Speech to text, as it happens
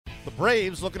The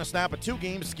Braves looking to snap a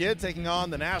 2-game skid taking on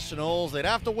the Nationals. They'd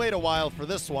have to wait a while for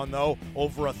this one, though.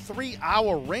 Over a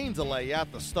 3-hour rain delay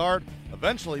at the start.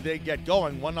 Eventually, they'd get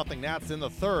going. 1-0 Nats in the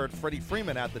third. Freddie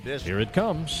Freeman at the dish. Here it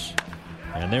comes.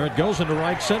 And there it goes into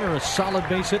right center. A solid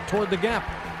base hit toward the gap.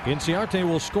 Inciarte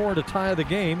will score to tie the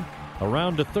game.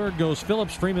 Around to third goes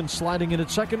Phillips. Freeman sliding in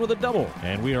at second with a double.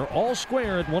 And we are all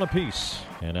square at one apiece.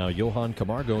 And now Johan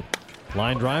Camargo.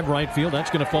 Line drive, right field.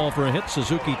 That's going to fall for a hit.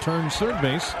 Suzuki turns third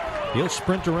base. He'll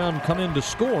sprint around and come in to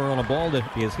score on a ball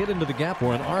that is hit into the gap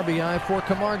for an RBI for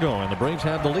Camargo. And the Braves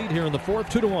have the lead here in the fourth,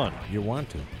 2-1. You want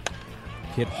to.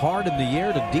 Hit hard in the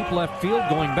air to deep left field.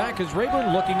 Going back is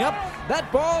Rayburn looking up. That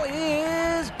ball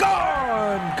is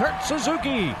gone. Kurt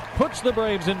Suzuki puts the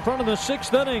Braves in front of the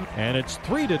sixth inning. And it's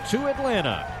 3-2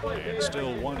 Atlanta. And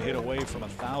still one hit away from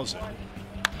 1,000.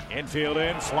 Infield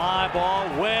in, fly ball,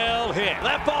 well hit.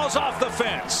 That ball's off the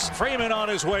fence. Freeman on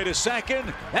his way to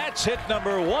second. That's hit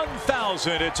number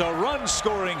 1,000. It's a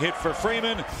run-scoring hit for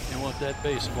Freeman. You want that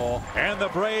baseball. And the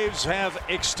Braves have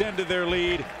extended their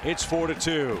lead. It's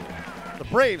 4-2. The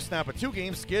Braves snap a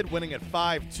 2-game skid, winning at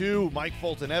 5-2. Mike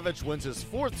Foltynewicz wins his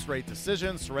fourth straight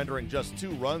decision, surrendering just 2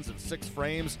 runs in 6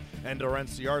 frames. Ender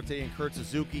Inciarte and Kurt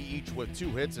Suzuki each with 2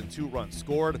 hits and 2 runs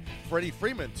scored. Freddie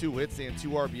Freeman 2 hits and 2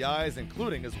 RBIs,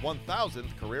 including his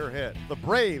 1,000th career hit. The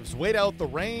Braves wait out the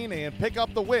rain and pick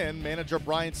up the win. Manager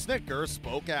Brian Snitker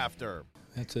spoke after.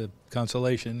 That's a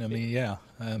consolation. I mean, yeah,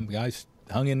 guys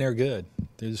hung in there good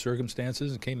through the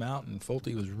circumstances and came out, and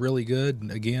Folty was really good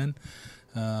again.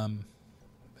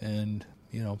 And,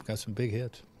 you know, got some big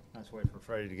hits. Nice way for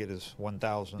Freddie to get his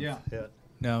 1,000th hit.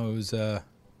 No, it was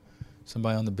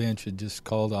somebody on the bench had just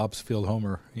called opposite field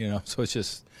homer, you know. So it's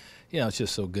just, you know, it's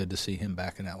just so good to see him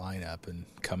back in that lineup and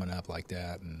coming up like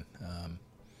that. And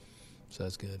so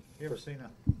that's good. You ever seen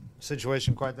a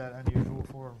situation quite that unusual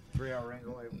for a 3-hour rain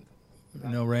delay?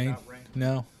 No rain?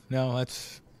 No,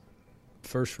 that's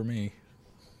first for me.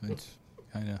 It's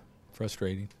kind of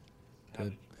frustrating. What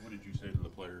did you say to the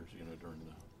players, you know, during the...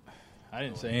 I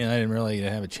didn't say anything. I didn't really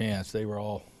have a chance. They were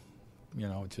all, you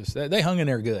know, just they hung in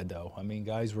there good, though. I mean,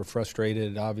 guys were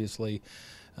frustrated, obviously.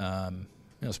 You know,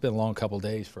 it's been a long couple of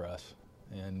days for us.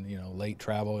 And, you know, late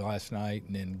travel last night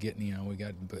and then getting, you know,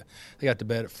 they got to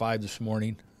bed at 5 this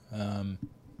morning. And,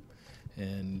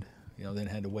 you know, then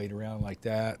had to wait around like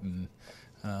that. And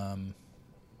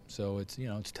so it's, you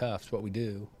know, it's tough. It's what we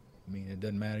do. I mean, it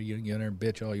doesn't matter. You can get in there and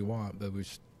bitch all you want, but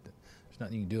there's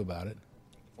nothing you can do about it.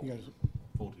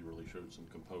 Folty really showed some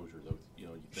composure, though. You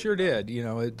know, Sure did. You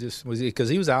know, it just was because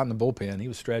he was out in the bullpen. He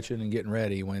was stretching and getting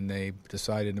ready when they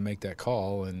decided to make that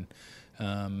call, and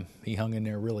he hung in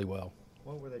there really well.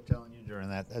 What were they telling you during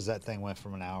that, as that thing went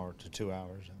from an hour to 2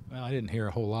 hours? Well, I didn't hear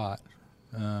a whole lot,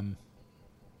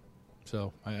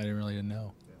 so I really didn't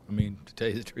know. I mean, to tell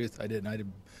you the truth, I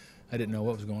didn't know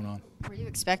what was going on. Were you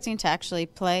expecting to actually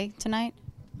play tonight?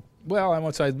 Well,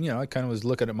 once I kind of was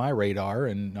looking at my radar,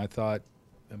 and I thought,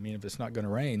 I mean, if it's not going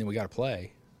to rain, then we got to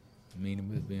play. I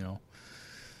mean, you know,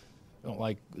 don't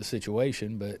like the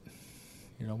situation, but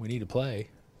you know, we need to play.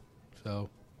 So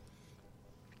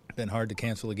it's been hard to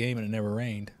cancel the game, and it never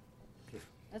rained.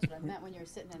 That's what I meant when you were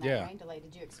sitting in that rain delay.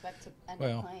 Did you expect to end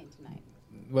up playing tonight?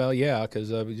 Well, yeah, because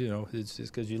you know, it's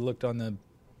just because you looked on the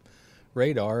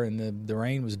radar, and the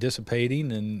rain was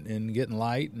dissipating and getting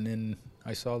light, and then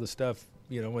I saw the stuff.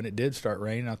 You know, when it did start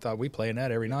raining, I thought we playing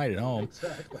that every night at home.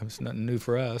 Exactly. It's nothing new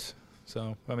for us.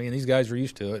 So, I mean, these guys were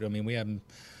used to it. I mean, we haven't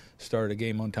started a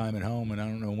game on time at home, and I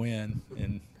don't know when,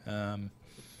 and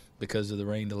because of the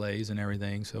rain delays and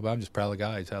everything. So, but I'm just proud of the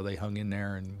guys, how they hung in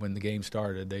there, and when the game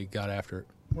started, they got after it.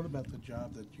 What about the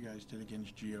job that you guys did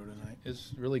against Gio tonight?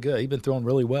 It's really good. He's been throwing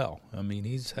really well. I mean,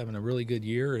 he's having a really good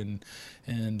year,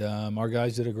 and our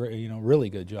guys did a great, you know, really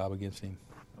good job against him.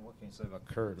 What can you say about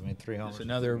Kurt? I mean, 3 homers. It's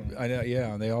another,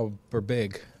 yeah, they all were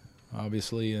big,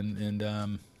 obviously, and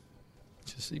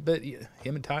but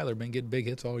him and Tyler have been getting big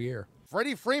hits all year.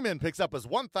 Freddie Freeman picks up his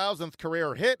 1,000th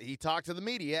career hit. He talked to the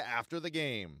media after the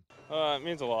game. It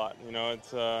means a lot. You know,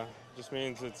 it's just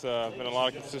means it's been a lot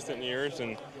of consistent years,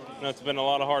 and you know, it's been a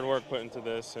lot of hard work put into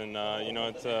this, and you know,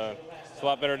 it's a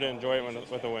lot better to enjoy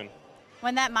it with a win.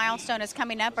 When that milestone is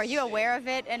coming up, are you aware of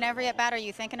it in every at-bat? Are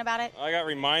you thinking about it? I got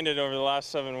reminded over the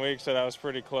last 7 weeks that I was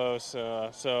pretty close.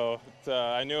 So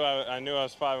I knew I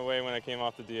was 5 away when I came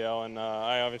off the DL, and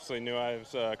I obviously knew I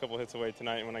was a couple hits away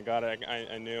tonight. When I got it,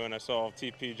 I knew, and I saw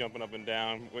TP jumping up and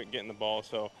down, getting the ball.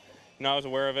 So, you know, I was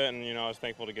aware of it, and you know, I was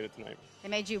thankful to get it tonight. They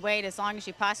made you wait as long as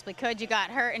you possibly could. You got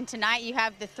hurt, and tonight you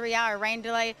have the 3-hour rain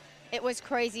delay. It was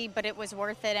crazy, but it was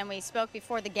worth it, and we spoke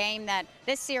before the game that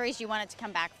this series you wanted to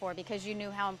come back for because you knew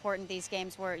how important these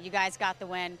games were. You guys got the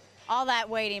win. all that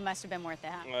waiting must have been worth it,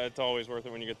 huh? It's always worth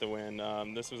it when you get the win.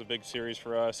 This was a big series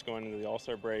for us going into the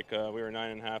All-Star break. We were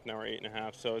 9.5, now we're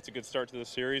 8.5. So it's a good start to the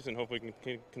series, and hopefully we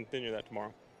can continue that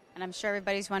tomorrow. And I'm sure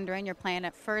everybody's wondering, you're playing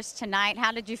at first tonight.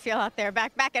 How did you feel out there,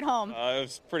 back at home? It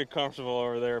was pretty comfortable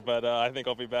over there, but I think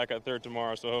I'll be back at third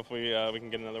tomorrow, so hopefully we can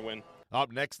get another win.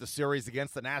 Up next, the series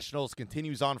against the Nationals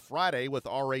continues on Friday with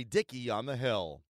R.A. Dickey on the hill.